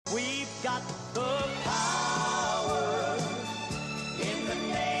got the power in the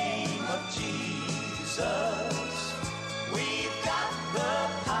name of Jesus. We've got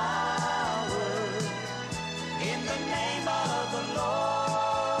the power in the name of the Lord.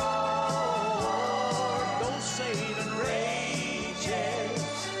 Though Satan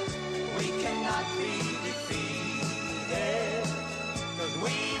rages, we cannot be defeated, 'cause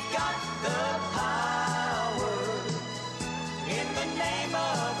we've got the power in the name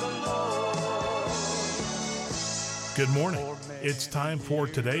of the Lord. Good morning. It's time for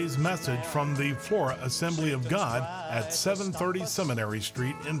today's message from the Flora Assembly of God at 730 Seminary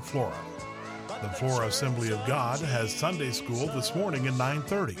Street in Flora. The Flora Assembly of God has Sunday school this morning at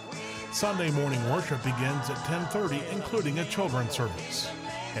 9:30. Sunday morning worship begins at 10:30, including a children's service.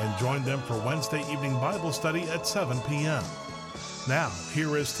 And join them for Wednesday evening Bible study at 7 p.m. Now,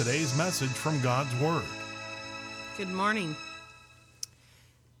 here is today's message from God's Word. Good morning.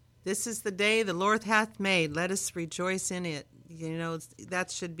 This is the day the Lord hath made. Let us rejoice in it. You know, that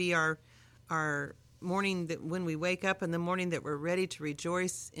should be our morning, that when we wake up in the morning, that we're ready to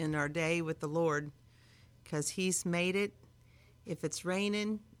rejoice in our day with the Lord, because He's made it. If it's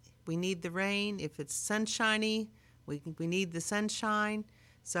raining, we need the rain. If it's sunshiny, we need the sunshine.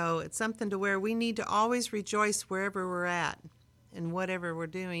 So it's something to where we need to always rejoice wherever we're at and whatever we're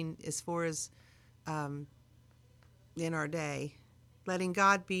doing as far as in our day. Letting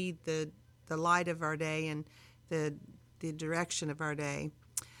God be the light of our day and the direction of our day.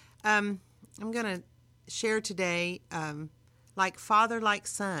 I'm going to share today, like father, like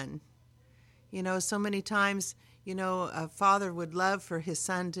son. You know, so many times, you know, a father would love for his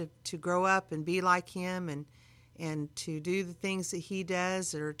son to grow up and be like him and to do the things that he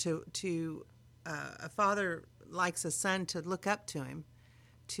does, or a father likes a son to look up to him,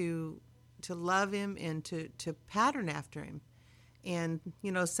 to love him and to pattern after him. And,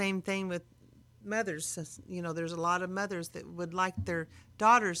 you know, same thing with mothers. You know, there's a lot of mothers that would like their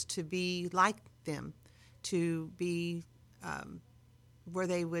daughters to be like them, to be where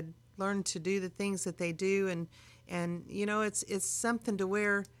they would learn to do the things that they do. And you know, it's something to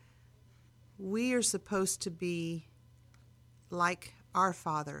where we are supposed to be like our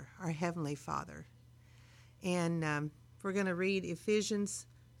Father, our Heavenly Father. And we're going to read Ephesians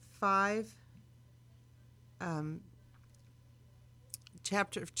 5,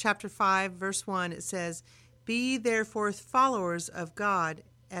 Chapter 5, verse 1, it says, "Be therefore followers of God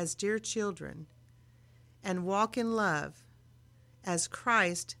as dear children, and walk in love, as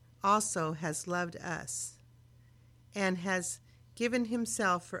Christ also has loved us, and has given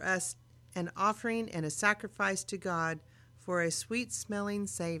himself for us an offering and a sacrifice to God for a sweet-smelling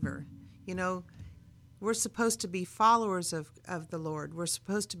savor." You know, we're supposed to be followers of the Lord. We're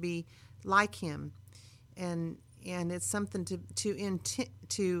supposed to be like Him, and it's something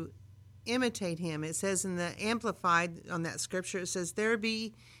to imitate Him. It says in the Amplified, on that scripture, it says,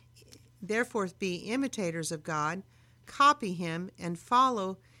 "Therefore be imitators of God, copy Him, and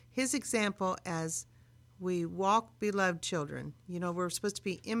follow His example as we walk beloved children." You know, we're supposed to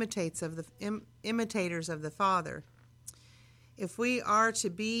be imitators of the Father. If we are to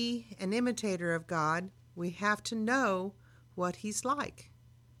be an imitator of God, we have to know what He's like.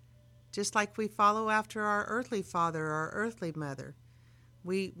 Just like we follow after our earthly father or our earthly mother.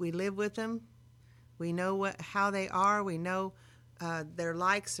 We live with them. We know how they are. We know their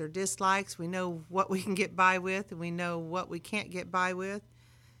likes or dislikes. We know what we can get by with, and we know what we can't get by with.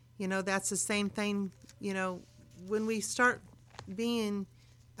 You know, that's the same thing, you know, when we start being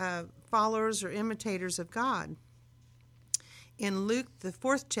followers or imitators of God. In Luke, the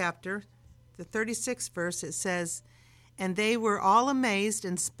 4th chapter, the 36th verse, it says, "And they were all amazed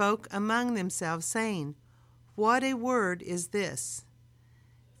and spoke among themselves, saying, What a word is this!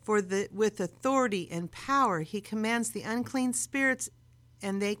 For with authority and power he commands the unclean spirits,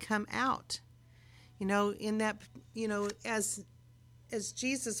 and they come out." You know, in that, you know, as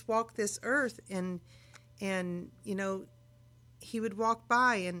Jesus walked this earth, and you know, he would walk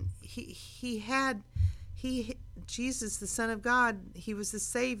by, and Jesus, the Son of God, he was the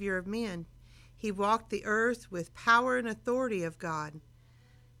Savior of men. He walked the earth with power and authority of God.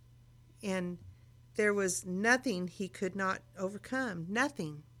 And there was nothing he could not overcome.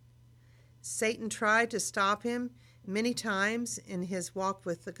 Nothing. Satan tried to stop him many times in his walk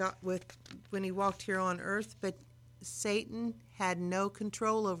with when he walked here on earth, but Satan had no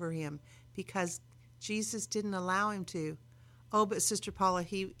control over him because Jesus didn't allow him to. Oh, but Sister Paula,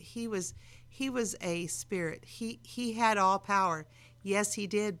 he was a spirit. He had all power. Yes, he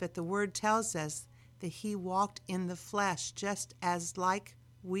did, but the Word tells us that he walked in the flesh just as like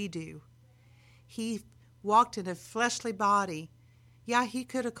we do. He walked in a fleshly body, Yeah, he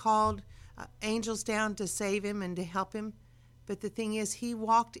could have called angels down to save him and to help him. But the thing is, he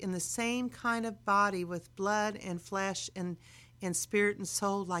walked in the same kind of body with blood and flesh and spirit and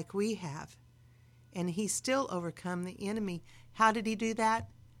soul like we have. And he still overcome the enemy. How did he do that?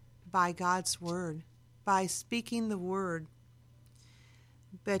 By God's word, by speaking the word.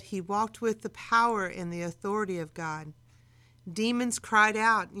 But he walked with the power and the authority of God. Demons cried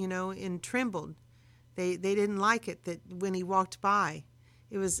out, and trembled. They didn't like it that when he walked by.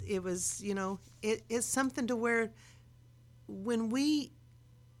 It was it's something to where when we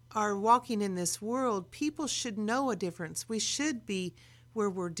are walking in this world, people should know a difference. We should be where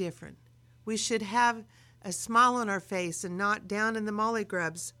we're different. We should have a smile on our face and not down in the molly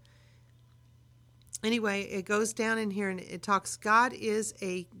grubs. Anyway, it goes down in here and it talks, God is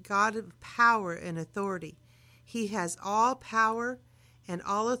a God of power and authority. He has all power and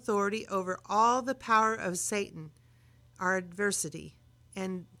all authority over all the power of Satan, our adversity.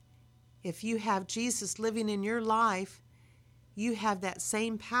 And if you have Jesus living in your life, you have that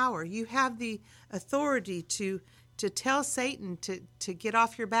same power. You have the authority to tell Satan to get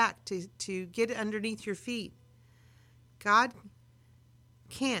off your back, to get underneath your feet. God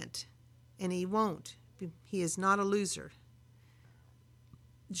can't, and he won't. He is not a loser.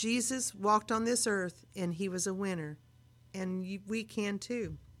 Jesus walked on this earth, and he was a winner. And we can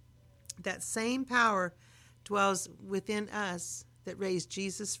too. That same power dwells within us that raised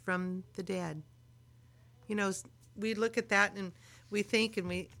Jesus from the dead. We look at that and we think,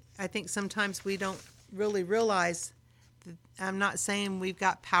 I think sometimes we don't really realize that. I'm not saying we've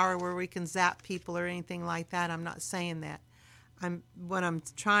got power where we can zap people or anything like that. I'm not saying that. What I'm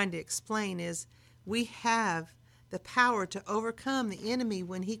trying to explain is we have the power to overcome the enemy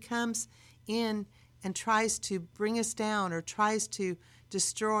when he comes in and tries to bring us down or tries to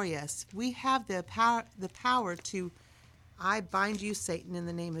destroy us. We have the power to, I bind you, Satan, in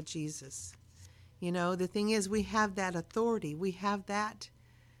the name of Jesus. The thing is, we have that authority. We have that.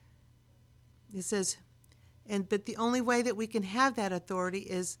 It says, but the only way that we can have that authority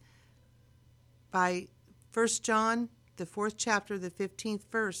is by 1 John, the 4th chapter, the 15th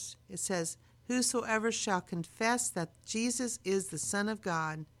verse. It says, whosoever shall confess that Jesus is the Son of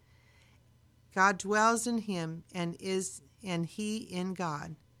God, God dwells in him and he in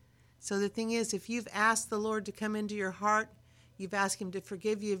God. So the thing is, if you've asked the Lord to come into your heart, you've asked him to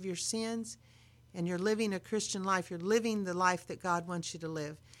forgive you of your sins, and you're living a Christian life, you're living the life that God wants you to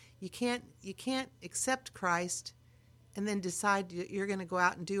live. You can't accept Christ and then decide you're going to go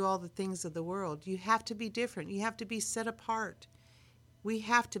out and do all the things of the world. You have to be different. You have to be set apart. We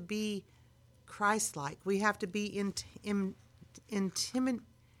have to be Christ-like. We have to be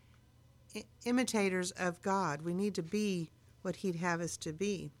imitators of God. We need to be what he'd have us to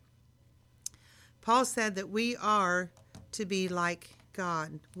be. Paul said that we are to be like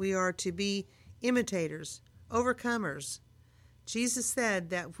God. We are to be imitators, overcomers. Jesus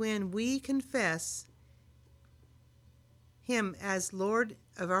said that when we confess him as Lord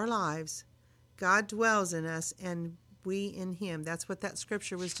of our lives, God dwells in us and we in him. That's what that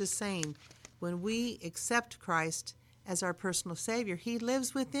scripture was just saying. When we accept Christ as our personal Savior, he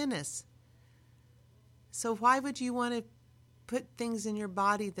lives within us. So why would you want to put things in your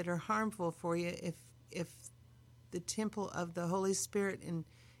body that are harmful for you if the temple of the Holy Spirit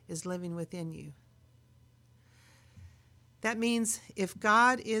is living within you? That means if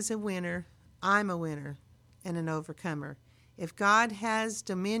God is a winner, I'm a winner and an overcomer. If God has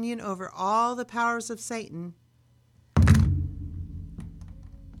dominion over all the powers of Satan,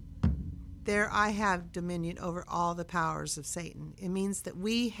 there I have dominion over all the powers of Satan. It means that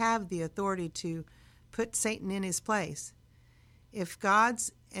we have the authority to put Satan in his place. If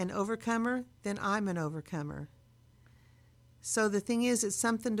God's an overcomer, then I'm an overcomer. So the thing is, it's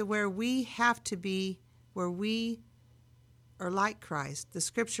something to where we have to be where we are like Christ. The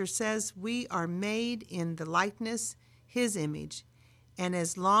scripture says we are made in the likeness, his image. And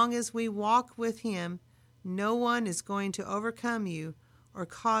as long as we walk with him, no one is going to overcome you or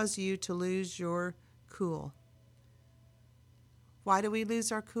cause you to lose your cool. Why do we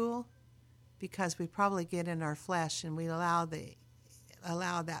lose our cool? Because we probably get in our flesh and we allow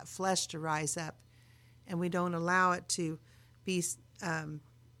that flesh to rise up, and we don't allow it to be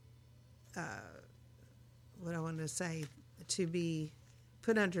to be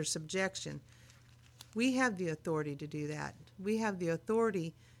put under subjection. We have the authority to do that. We have the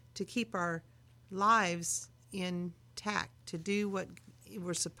authority to keep our lives intact, to do what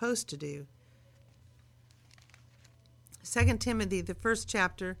we're supposed to do. 2 Timothy, the 1st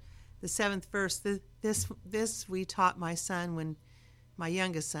chapter, the 7th verse, this we taught my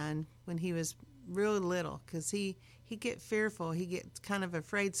youngest son, when he was real little, because he he get fearful. He gets kind of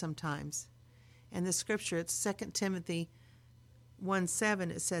afraid sometimes. And the scripture, it's 2 Timothy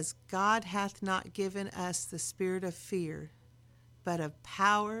 1:7, it says, God hath not given us the spirit of fear, but of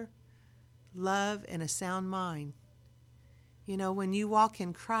power, love, and a sound mind. You know, when you walk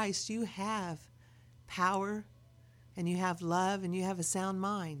in Christ, you have power, and you have love, and you have a sound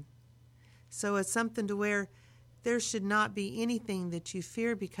mind. So it's something to where there should not be anything that you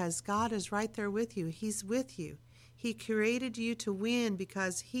fear, because God is right there with you. He's with you. He created you to win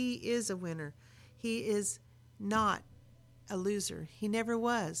because he is a winner. He is not a loser. He never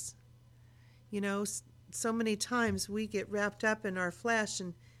was. You know, so many times we get wrapped up in our flesh,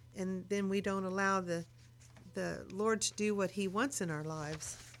 and then we don't allow the Lord to do what he wants in our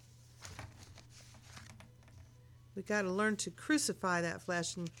lives. We got to learn to crucify that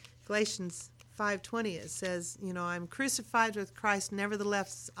flesh. In Galatians 5:20 it says, you know, I'm crucified with Christ,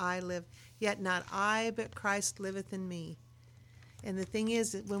 nevertheless I live, yet not I, but Christ liveth in me. And the thing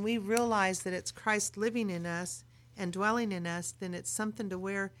is that when we realize that it's Christ living in us and dwelling in us, then it's something to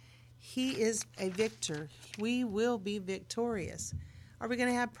where he is a victor. We will be victorious. Are we going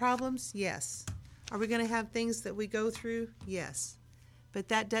to have problems? Yes. Are we going to have things that we go through? Yes. But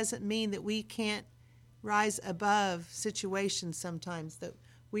that doesn't mean that we can't rise above situations sometimes, that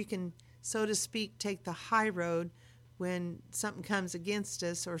we can, so to speak, take the high road when something comes against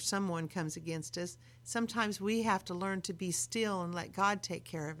us or someone comes against us. Sometimes we have to learn to be still and let God take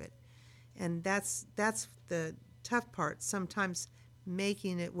care of it. And that's the tough part, sometimes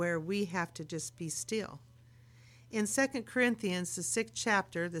making it where we have to just be still. In 2 Corinthians, the 6th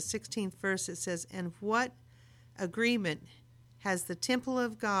chapter, the 16th verse, it says, and what agreement has the temple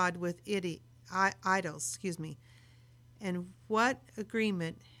of God with idols? And what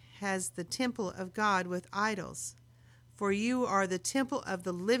agreement has the temple of God with idols? For you are the temple of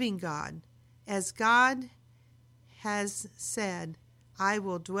the living God. As God has said, I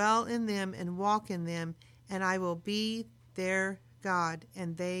will dwell in them and walk in them, and I will be their God,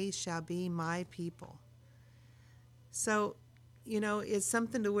 and they shall be my people. So, you know, it's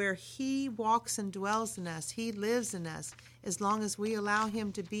something to where he walks and dwells in us. He lives in us as long as we allow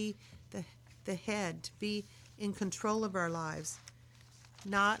him to be the head, to be in control of our lives.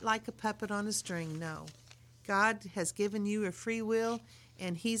 Not like a puppet on a string, no. God has given you a free will,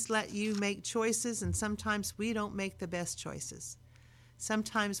 and he's let you make choices, and sometimes we don't make the best choices.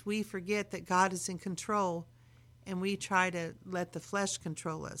 Sometimes we forget that God is in control, and we try to let the flesh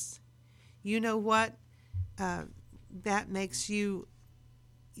control us. You know what? That makes you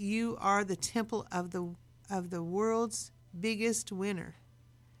are the temple of the world's biggest winner.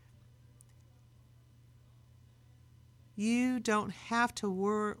 You don't have to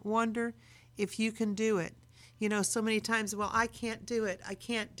wonder if you can do it. You know, so many times, well, I can't do it. I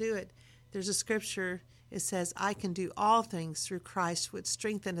can't do it. There's a scripture, it says, I can do all things through Christ which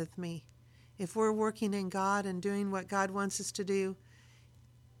strengtheneth me. If we're working in God and doing what God wants us to do,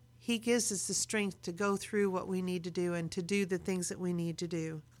 he gives us the strength to go through what we need to do and to do the things that we need to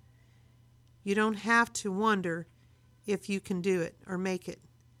do. You don't have to wonder if you can do it or make it.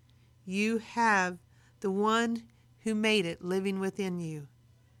 You have the one who made it living within you.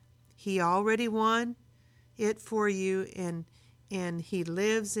 He already won it for you, and he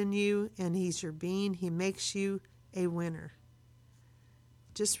lives in you, and he's your being. He makes you a winner.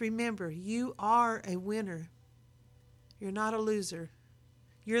 Just remember, you are a winner. You're not a loser.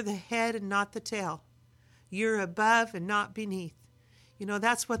 You're the head and not the tail. You're above and not beneath. You know,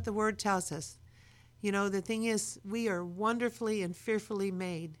 that's what the word tells us. You know, the thing is, we are wonderfully and fearfully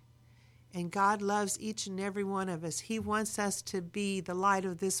made. And God loves each and every one of us. He wants us to be the light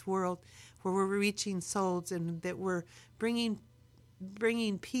of this world, where we're reaching souls and that we're bringing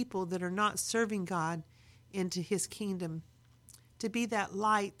people that are not serving God into his kingdom. To be that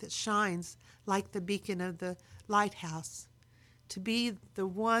light that shines like the beacon of the lighthouse. To be the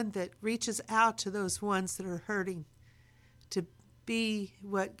one that reaches out to those ones that are hurting. To be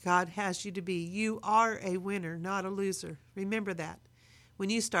what God has you to be. You are a winner, not a loser. Remember that. When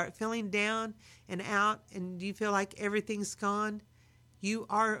you start feeling down and out and you feel like everything's gone, you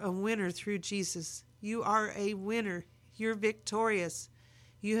are a winner through Jesus. You are a winner. You're victorious.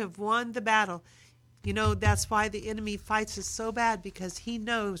 You have won the battle. You know, that's why the enemy fights us so bad, because he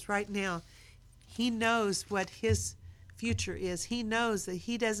knows right now, he knows what his future is. He knows that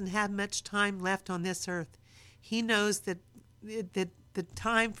he doesn't have much time left on this earth. He knows that the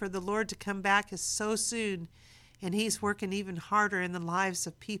time for the Lord to come back is so soon, and he's working even harder in the lives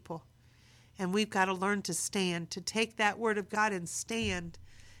of people. And we've got to learn to stand, to take that word of God and stand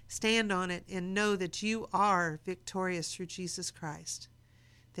on it, and know that you are victorious through Jesus Christ,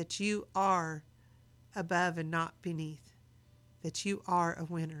 that you are above and not beneath, that you are a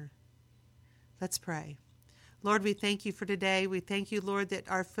winner. Let's pray. Lord, we thank you for today. We thank you, Lord, that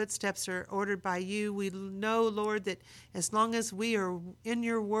our footsteps are ordered by you. We know, Lord, that as long as we are in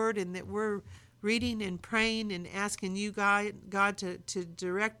your word and that we're reading and praying and asking you, God to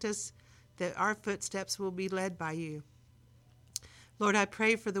direct us, that our footsteps will be led by you. Lord, I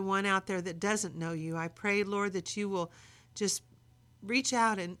pray for the one out there that doesn't know you. I pray, Lord, that you will just reach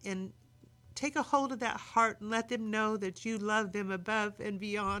out and take a hold of that heart and let them know that you love them above and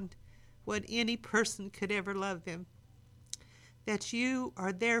beyond what any person could ever love them. That you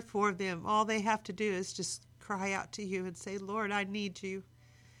are there for them. All they have to do is just cry out to you and say, Lord, I need you.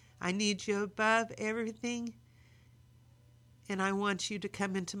 I need you above everything, and I want you to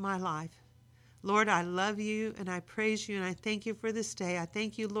come into my life. Lord, I love you, and I praise you, and I thank you for this day. I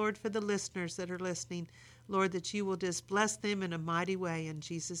thank you, Lord, for the listeners that are listening. Lord, that you will just bless them in a mighty way. In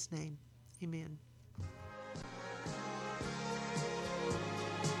Jesus' name, amen.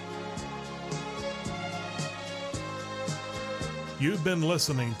 You've been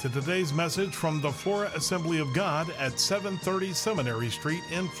listening to today's message from the Flora Assembly of God at 730 Seminary Street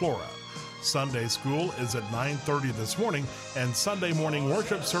in Flora. Sunday school is at 9:30 this morning, and Sunday morning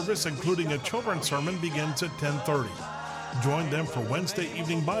worship service, including a children's sermon, begins at 10:30. Join them for Wednesday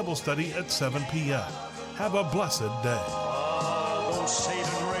evening Bible study at 7 p.m. Have a blessed day. Although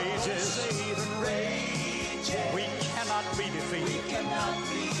Satan rages, we cannot be defeated.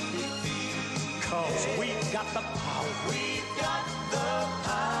 Because we've got the power. We've got the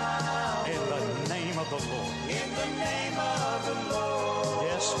power. In the name of the Lord. In the name of the Lord.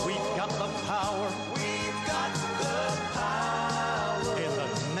 Yes, we've got